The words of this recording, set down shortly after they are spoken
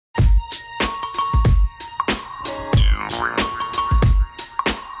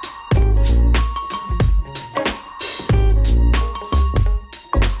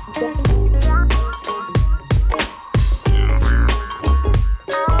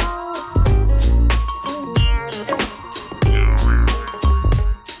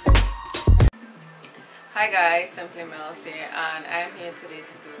SimpleeMelz here, and I'm here today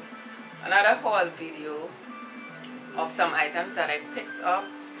to do another haul video of some items that I picked up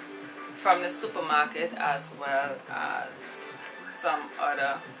from the supermarket as well as some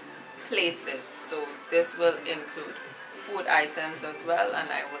other places. So this will include food items as well, and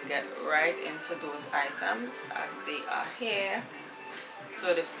I will get right into those items as they are here.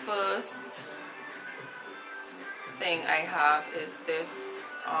 So the first thing I have is this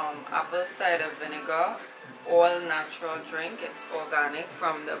apple cider vinegar all natural drink. It's organic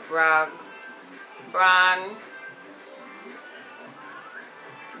from the Bragg's brand.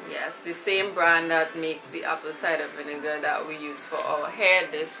 Yes, the same brand that makes the apple cider vinegar that we use for our hair.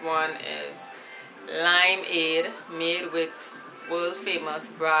 This one is limeade, made with world famous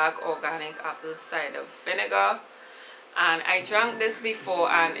Bragg organic apple cider vinegar, and I drank this before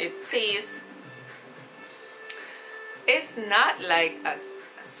and it tastes, it's not like as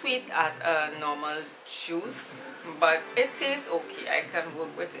sweet as a normal juice, but it tastes okay. I can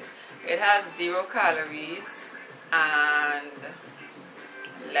work with it. It has 0 calories, and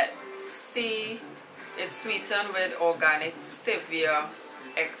let's see, it's sweetened with organic stevia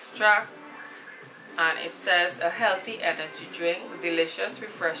extract, and it says a healthy energy drink, delicious,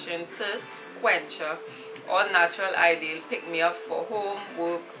 refreshing thirst quencher, all natural, ideal pick-me-up for home,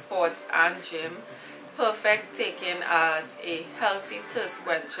 work, sports and gym, perfect taken as a healthy thirst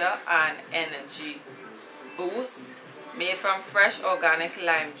quencher and energy boost, made from fresh organic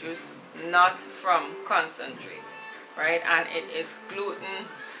lime juice, not from concentrate, right? And it is gluten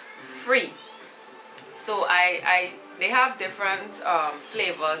free. So they have different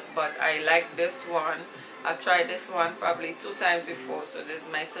flavors, but I like this one. I've tried this one probably 2 times before, so this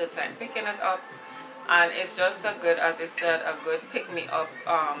is my 3rd time picking it up, and it's just a good, as it said, a good pick-me-up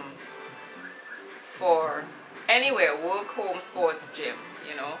for anywhere, work, home, sports, gym,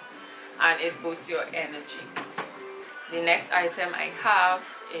 you know, and it boosts your energy. The next item I have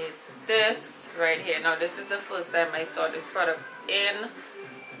is this right here. Now this is the first time I saw this product in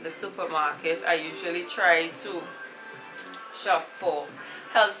the supermarket. I usually try to shop for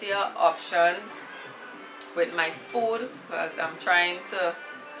healthier options with my food because I'm trying to,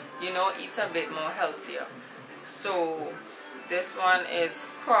 you know, eat a bit more healthier. So this one is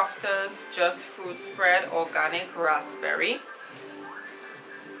Crofter's Just Fruit Spread Organic Raspberry.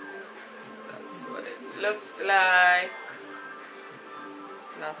 That's what it looks like.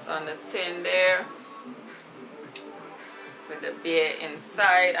 That's on the tin there with the beer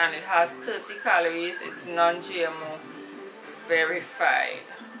inside, and it has 30 calories. It's non-GMO verified.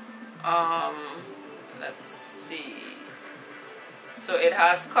 Let's see. So it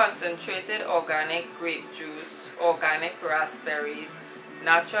has concentrated organic grape juice, organic raspberries,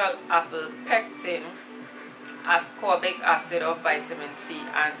 natural apple pectin, ascorbic acid or vitamin C,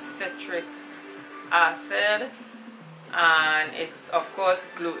 and citric acid, and it's of course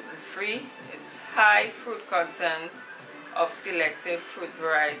gluten free. It's high fruit content of selected fruit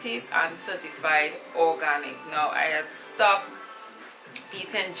varieties and certified organic. Now I had stopped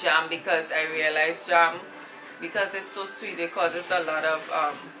eating jam because I realized jam, because it's so sweet, it causes a lot of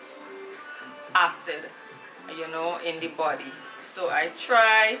acid, you know, in the body. So I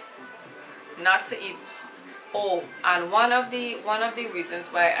try not to eat. Oh, and one of the reasons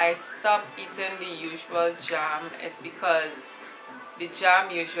why I stopped eating the usual jam is because the jam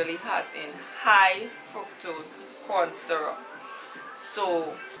usually has in high fructose corn syrup.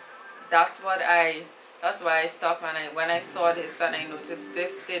 So that's why I stopped. And when I saw this and I noticed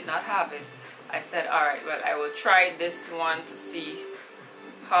this did not have it, I said, alright, well, I will try this one to see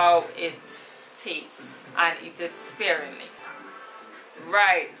how it tastes and eat it sparingly.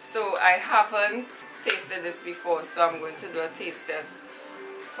 Right, so I haven't tasted this before, so I'm going to do a taste test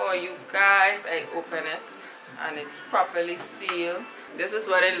for you guys. I open it and it's properly sealed. This is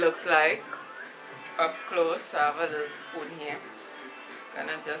what it looks like up close. So I have a little spoon here.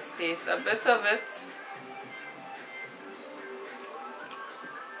 Gonna just taste a bit of it.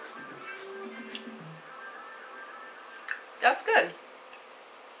 That's good.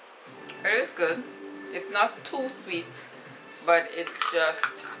 It is good. It's not too sweet, but it's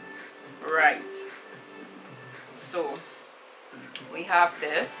just right. So we have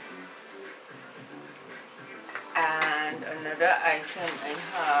this, and another item I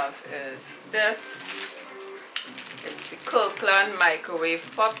have is this. It's the Kirkland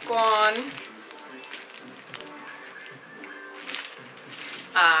microwave popcorn,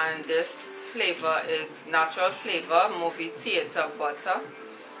 and this flavor is natural flavor movie theater butter.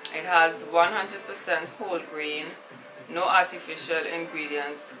 It has 100% whole grain, no artificial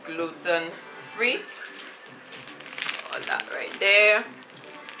ingredients, gluten free. All that right there.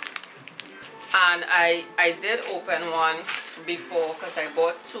 And I did open one before because I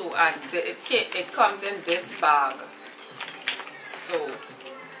bought two, and it comes in this bag. So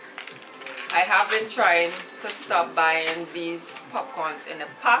I have been trying to stop buying these popcorns in a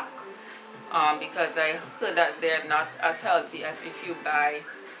pack because I heard that they're not as healthy as if you buy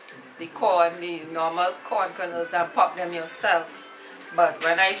the normal corn kernels and pop them yourself. But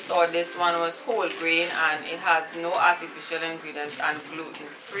when I saw this one was whole grain and it has no artificial ingredients and gluten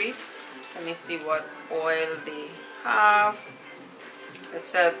free. Let me see what oil they have. It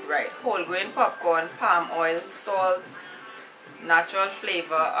says, right, whole grain popcorn, palm oil, salt, natural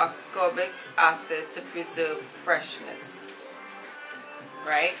flavor, ascorbic acid to preserve freshness.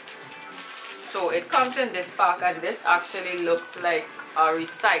 Right? So it comes in this pack, and this actually looks like a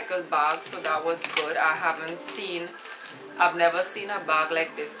recycled bag, so that was good. I've never seen a bag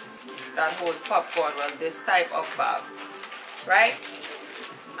like this that holds popcorn. Well, this type of bag. Right?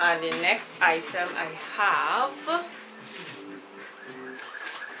 And the next item I have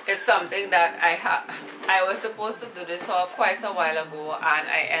is something that I was supposed to do this haul quite a while ago, and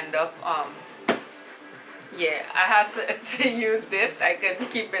I end up yeah, I had to use this. I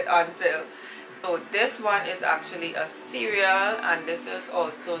couldn't keep it until. So this one is actually a cereal, and this is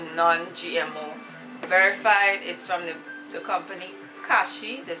also non-GMO verified. It's from the company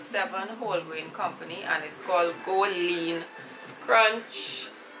Kashi, the 7 whole grain company, and it's called GOLEAN Crunch,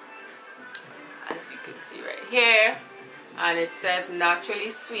 as you can see right here. And it says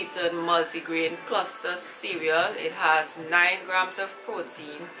naturally sweetened multigrain cluster cereal. It has 9 grams of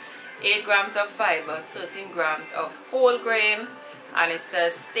protein, 8 grams of fiber, 13 grams of whole grain, and it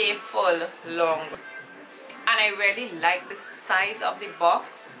says stay full long. And I really like the size of the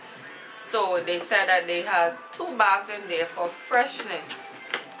box. So they said that they had 2 bags in there for freshness.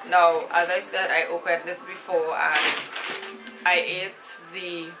 Now, as I said, I opened this before and I ate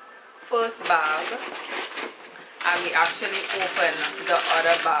the first bag, and we actually opened the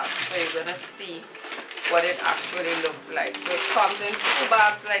other bag. So you're gonna see what it actually looks like. So it comes in 2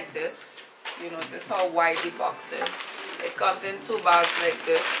 bags like this. You notice how wide the box is. It comes in 2 bags like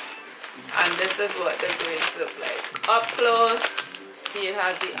this, and this is what the grains look like up close. See, it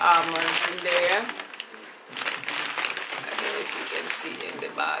has the almonds in there. I don't know if you can see in the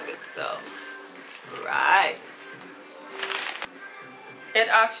bag itself. Right. It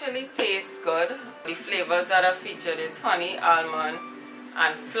actually tastes good. The flavors that are featured is honey, almond,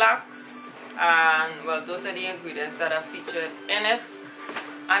 and flax. And well, those are the ingredients that are featured in it.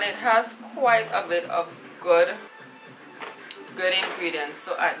 And it has quite a bit of good ingredients.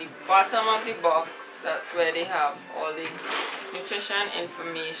 So at the bottom of the box, that's where they have all the nutrition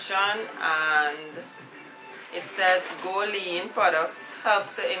information, and it says GOLEAN products help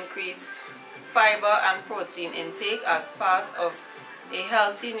to increase fiber and protein intake as part of a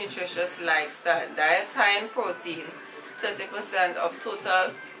healthy, nutritious lifestyle. Diets high in protein, 30% of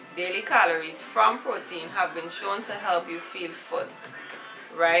total daily calories from protein, have been shown to help you feel full.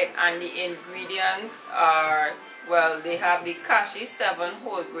 Right? And the ingredients are, well, they have the Kashi 7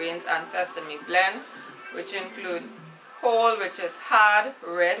 whole grains and sesame blend, which include whole, which is hard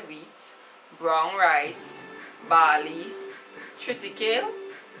red wheat, brown rice, barley, triticale,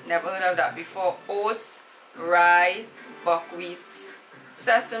 never heard of that before, oats, rye, buckwheat,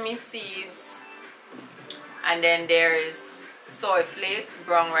 sesame seeds, and then there is soy flakes,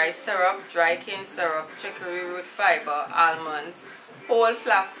 brown rice syrup, dry cane syrup, chicory root fiber, almonds, whole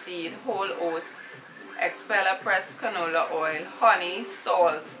flaxseed, whole oats, expeller pressed canola oil, honey,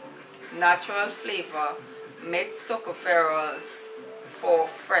 salt, natural flavor, mixed tocopherols for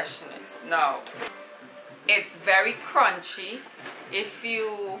freshness. Now, it's very crunchy. If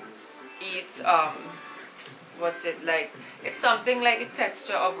you eat what's it like, it's something like the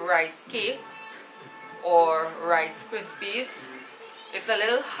texture of rice cakes or Rice Krispies. It's a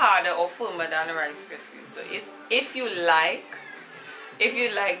little harder or firmer than Rice Krispies. So it's, if you like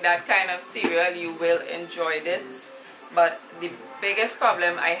that kind of cereal, you will enjoy this. But the biggest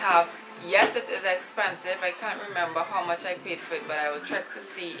problem I have, yes, it is expensive. I can't remember how much I paid for it, but I will check to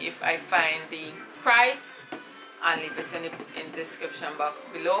see if I find the price and leave it in the description box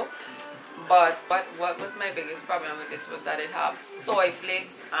below. But what was my biggest problem with this was that it has soy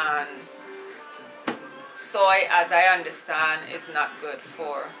flakes, and soy, as I understand, is not good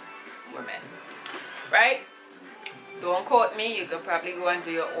for women. Right? Don't quote me. You can probably go and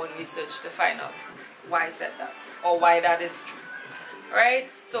do your own research to find out why I said that or why that is true. Right?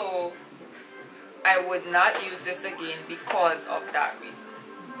 So I would not use this again because of that reason.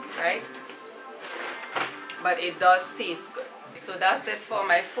 Right? But it does taste good. So that's it for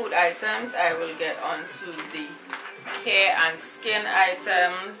my food items. I will get on to the hair and skin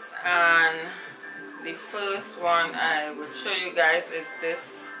items, and the first one I will show you guys is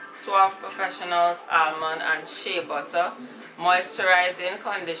this Suave Professionals Almond and Shea Butter Moisturizing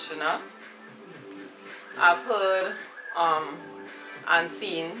Conditioner. I've heard and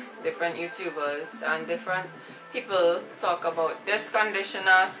seen different YouTubers and different people talk about this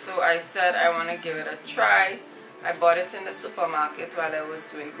conditioner, so I said I want to give it a try. I bought it in the supermarket while I was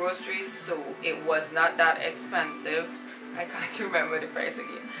doing groceries, so it was not that expensive. I can't remember the price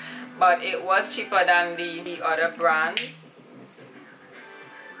again, but it was cheaper than the other brands.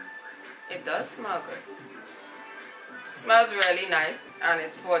 It does smell good. It smells really nice, and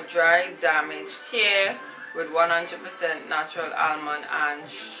it's for dry, damaged hair with 100% natural almond and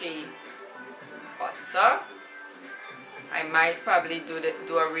shea butter. I might probably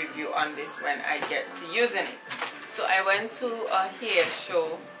do a review on this when I get to using it. So I went to a hair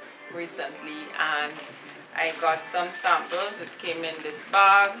show recently and I got some samples. It came in this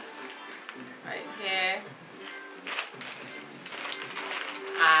bag right here,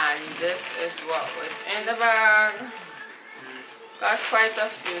 and this is what was in the bag. Got quite a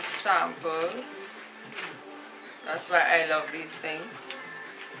few samples. That's why I love these things.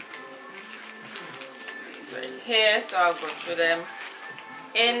 These right here, so I'll go through them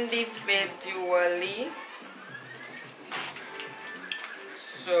individually.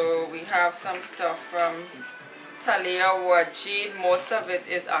 So we have some stuff from Taliah Waajid. Most of it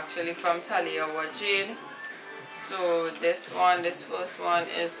is actually from Taliah Waajid. So this first one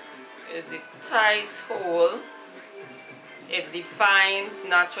is a tight hole. It defines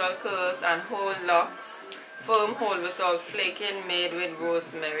natural curls and whole locks. Firm hold without flaking, made with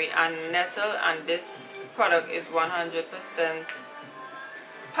rosemary and nettle, and this product is 100%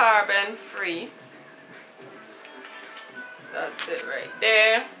 paraben free. That's it right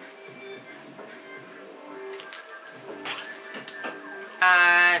there.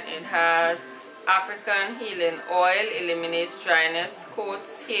 And it has African healing oil, eliminates dryness,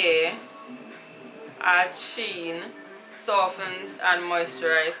 coats hair, adds sheen, softens and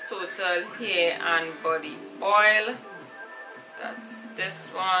moisturizes total hair and body oil. That's this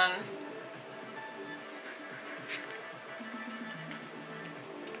one.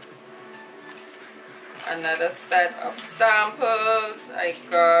 Another set of samples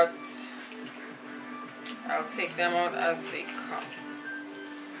I'll take them out as they come.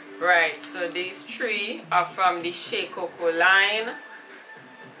 Right, so these three are from the Shea Coco line.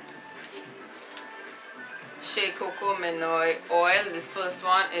 Shea Coco Monoi oil. This first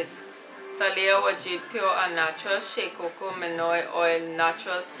one is Taliah Waajid Pure and Natural Shea Coco Monoi Oil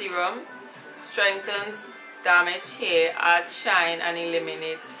Natural Serum. Strengthens damaged hair, adds shine and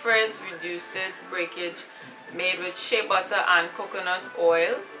eliminates frizz, reduces breakage, made with shea butter and coconut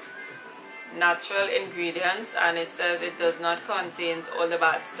oil. Natural ingredients, and it says it does not contain all the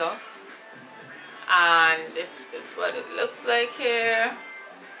bad stuff. And this is what it looks like here.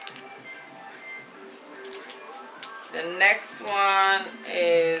 The next one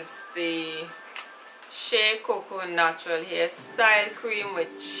is the Shea Coco Natural Hair Style Cream with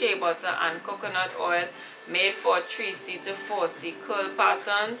shea butter and coconut oil, made for 3C to 4C curl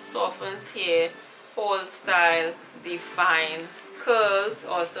patterns, softens hair, hold style, define curls,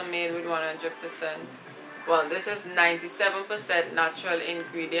 also made with 100%. Well, this is 97% natural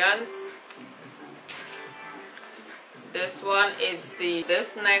ingredients. This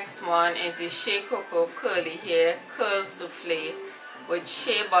next one is the Shea Coco Curly Hair Curl Souffle with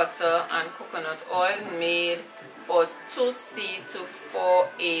shea butter and coconut oil, made for 2C to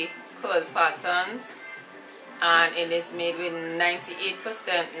 4A curl patterns, and it is made with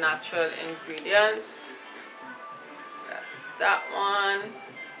 98% natural ingredients. That's that one.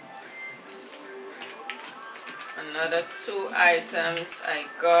 Another two items I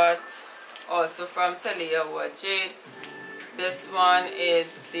got also from Taliah Waajid. This one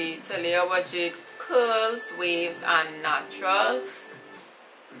is the Taliah Waajid Curls, Waves and Naturals.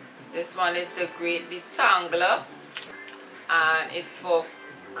 This one is the Great Detangler, and it's for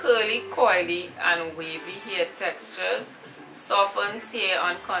curly, coily and wavy hair textures. Softens hair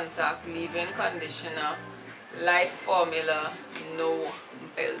on contact, leave-in conditioner, light formula, no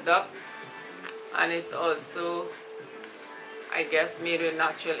build-up, and it's also, I guess, made with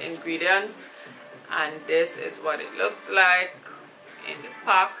natural ingredients. And this is what it looks like in the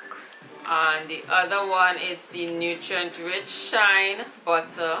pack. And the other one is the Nutrient Rich Shine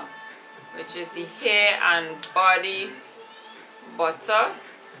Butter, which is the hair and body butter.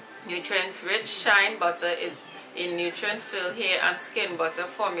 Nutrient Rich Shine Butter is a nutrient-filled hair and skin butter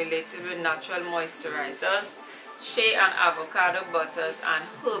formulated with natural moisturizers, shea and avocado butters, and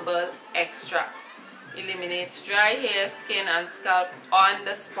herbal extracts. eliminates dry hair, skin and scalp on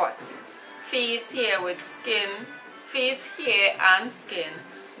the spot. Feeds hair and skin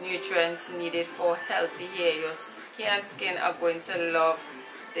nutrients needed for healthy hair. Your hair and skin are going to love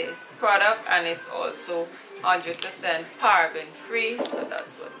this product, and it's also 100% paraben free. So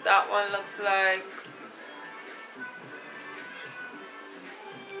that's what that one looks like.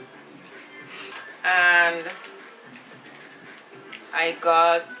 And I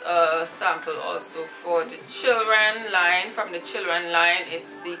got a sample also for the children line. From the children line,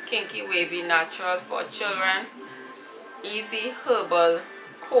 it's the Kinky Wavy Natural for Children Easy Herbal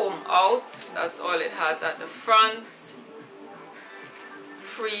Comb Out. That's all it has at the front.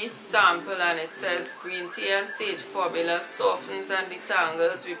 Free sample, and it says green tea and sage formula softens and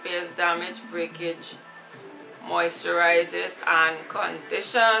detangles, repairs damage, breakage, moisturizes and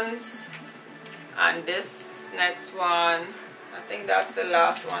conditions. And this next one, I think that's the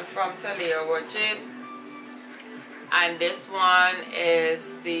last one, from Taliah Waajid. And this one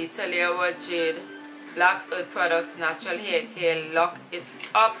is the Taliah Waajid Black Earth Products Natural Hair Care Lock It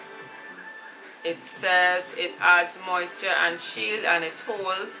Up. It says it adds moisture and shield, and it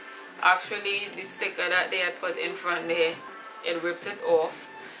holds. Actually, the sticker that they had put in front there, it ripped it off.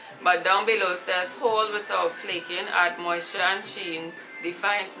 But down below says hold without flaking, add moisture and sheen,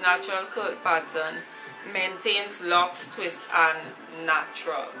 defines natural curl pattern, maintains locks, twists and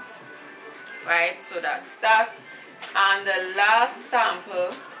naturals. Right, so that's that. And the last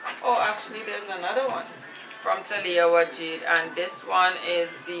sample, oh actually there's another one from Taliah Waajid, and this one is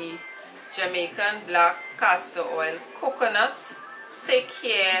the Jamaican Black Castor Oil Coconut Take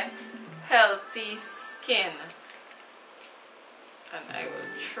Care Healthy Skin. And I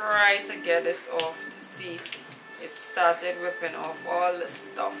will try to get this off to see. It started ripping off all the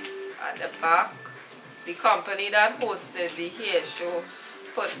stuff at the back. The company that hosted the hair show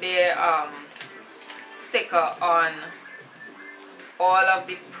put their sticker on all of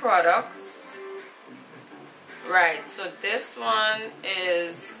the products. Right, so this one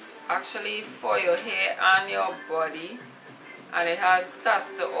is actually for your hair and your body, and it has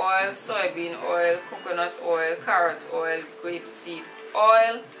castor oil, soybean oil, coconut oil, carrot oil, grapeseed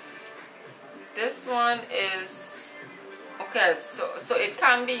oil. This one is okay, so it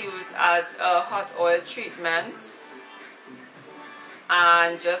can be used as a hot oil treatment,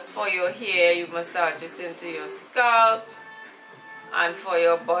 and just for your hair you massage it into your scalp, and for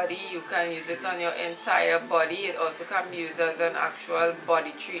your body you can use it on your entire body. It also can be used as an actual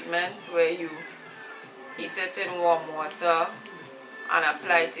body treatment where you heat it in warm water and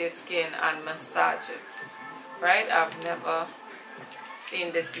apply it to your skin and massage it. Right, I've never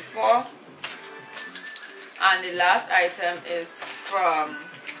seen this before. And the last item is from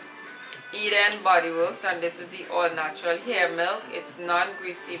Eden Body Works, and this is the all natural hair milk. It's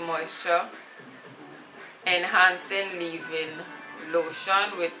non-greasy moisture enhancing leave-in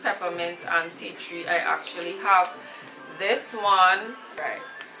lotion with peppermint and tea tree. I actually have this one. Right,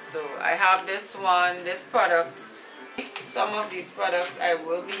 so I have this one, this product. Some of these products I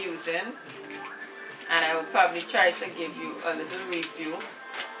will be using, and I will probably try to give you a little review.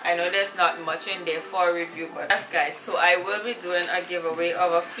 I know there's not much in there for a review, but yes guys, so I will be doing a giveaway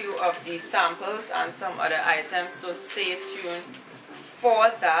of a few of these samples and some other items, so stay tuned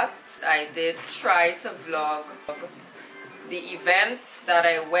for that. I did try to vlog the event that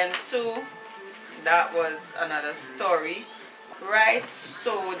I went to. That was another story. Right,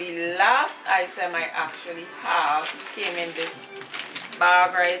 so the last item I actually have came in this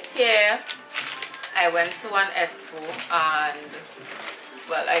bag right here. I went to an expo, and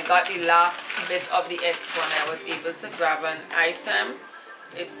well, I got the last bit of the expo and I was able to grab an item.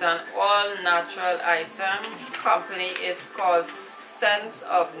 It's an all natural item. The company is called Scents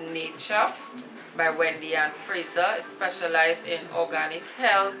of Nature by Wendy Ann Fraser. It specializes in organic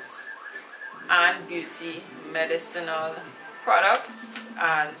health and beauty medicinal products,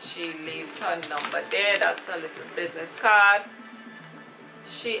 and she leaves her number there. That's a little business card.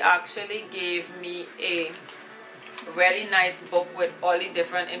 She actually gave me a really nice book with all the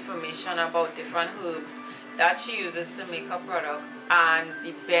different information about different herbs that she uses to make her product and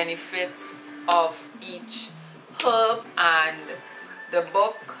the benefits of each herb, and the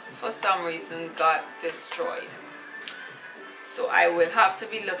book for some reason got destroyed. So I will have to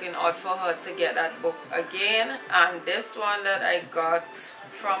be looking out for her to get that book again. And this one that I got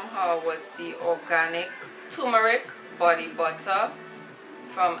from her was the Organic Turmeric Body Butter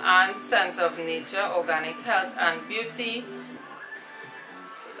from annsecretsofnature, Organic Health and Beauty.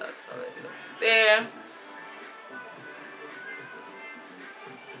 So that's how it looks there.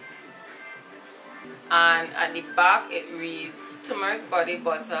 and at the back it reads, turmeric body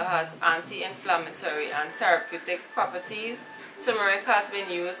butter has anti-inflammatory and therapeutic properties. Turmeric has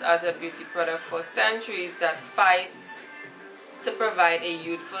been used as a beauty product for centuries that fights to provide a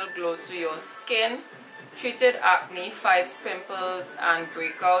youthful glow to your skin. Treated acne, fights pimples and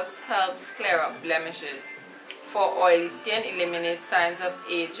breakouts, helps clear up blemishes. For oily skin, eliminates signs of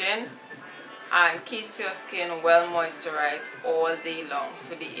aging and keeps your skin well moisturized all day long.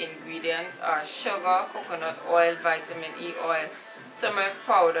 So the ingredients are sugar, coconut oil, vitamin E oil, turmeric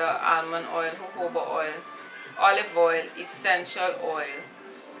powder, almond oil, jojoba oil, olive oil, essential oil,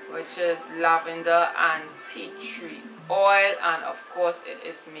 which is lavender and tea tree oil, and of course it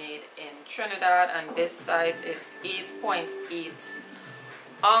is made in Trinidad, and this size is 8.8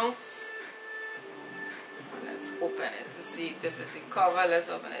 ounce. Let's open it to see. This is the cover. Let's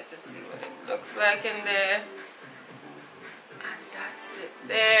open it to see what it looks like in there. And that's it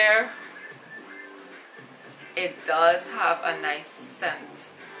there. It does have a nice scent.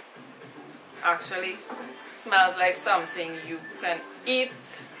 Actually, smells like something you can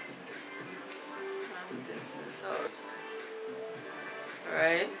eat. And this is how.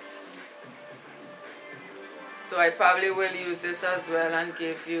 Right. So I probably will use this as well and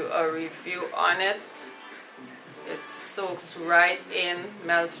give you a review on it. It soaks right in,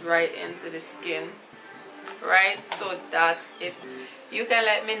 melts right into the skin. Right, so that's it. You can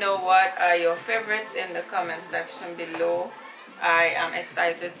let me know what are your favorites in the comment section below. I am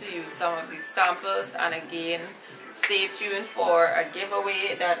excited to use some of these samples, and again, stay tuned for a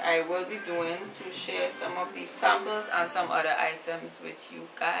giveaway that I will be doing to share some of these samples and some other items with you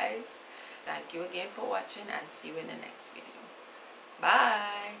guys. Thank you again for watching, and see you in the next video.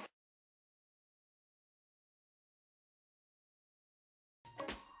 Bye.